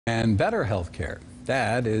And better health care.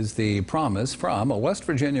 That is the promise from a West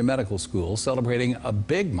Virginia medical school celebrating a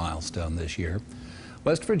big milestone this year.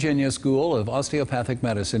 West Virginia School of Osteopathic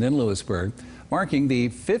Medicine in Lewisburg, marking the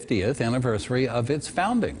 50th anniversary of its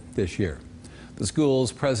founding this year. The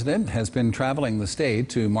school's president has been traveling the state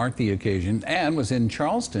to mark the occasion and was in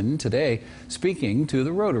Charleston today speaking to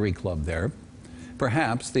the Rotary Club there.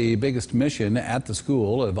 Perhaps the biggest mission at the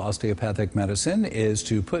School of Osteopathic Medicine is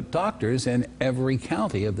to put doctors in every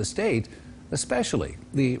county of the state, especially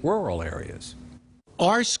the rural areas.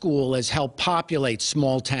 Our school has helped populate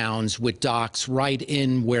small towns with docs right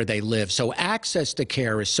in where they live. So access to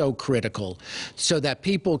care is so critical so that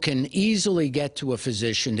people can easily get to a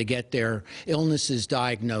physician to get their illnesses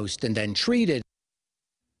diagnosed and then treated.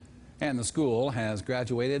 And the school has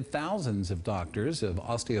graduated thousands of doctors of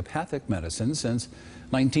osteopathic medicine since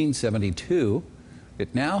 1972.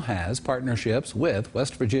 It now has partnerships with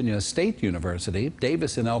West Virginia State University,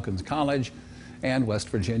 Davis and Elkins College, and West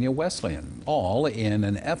Virginia Wesleyan, all in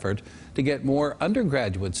an effort to get more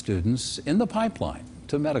undergraduate students in the pipeline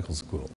to medical school.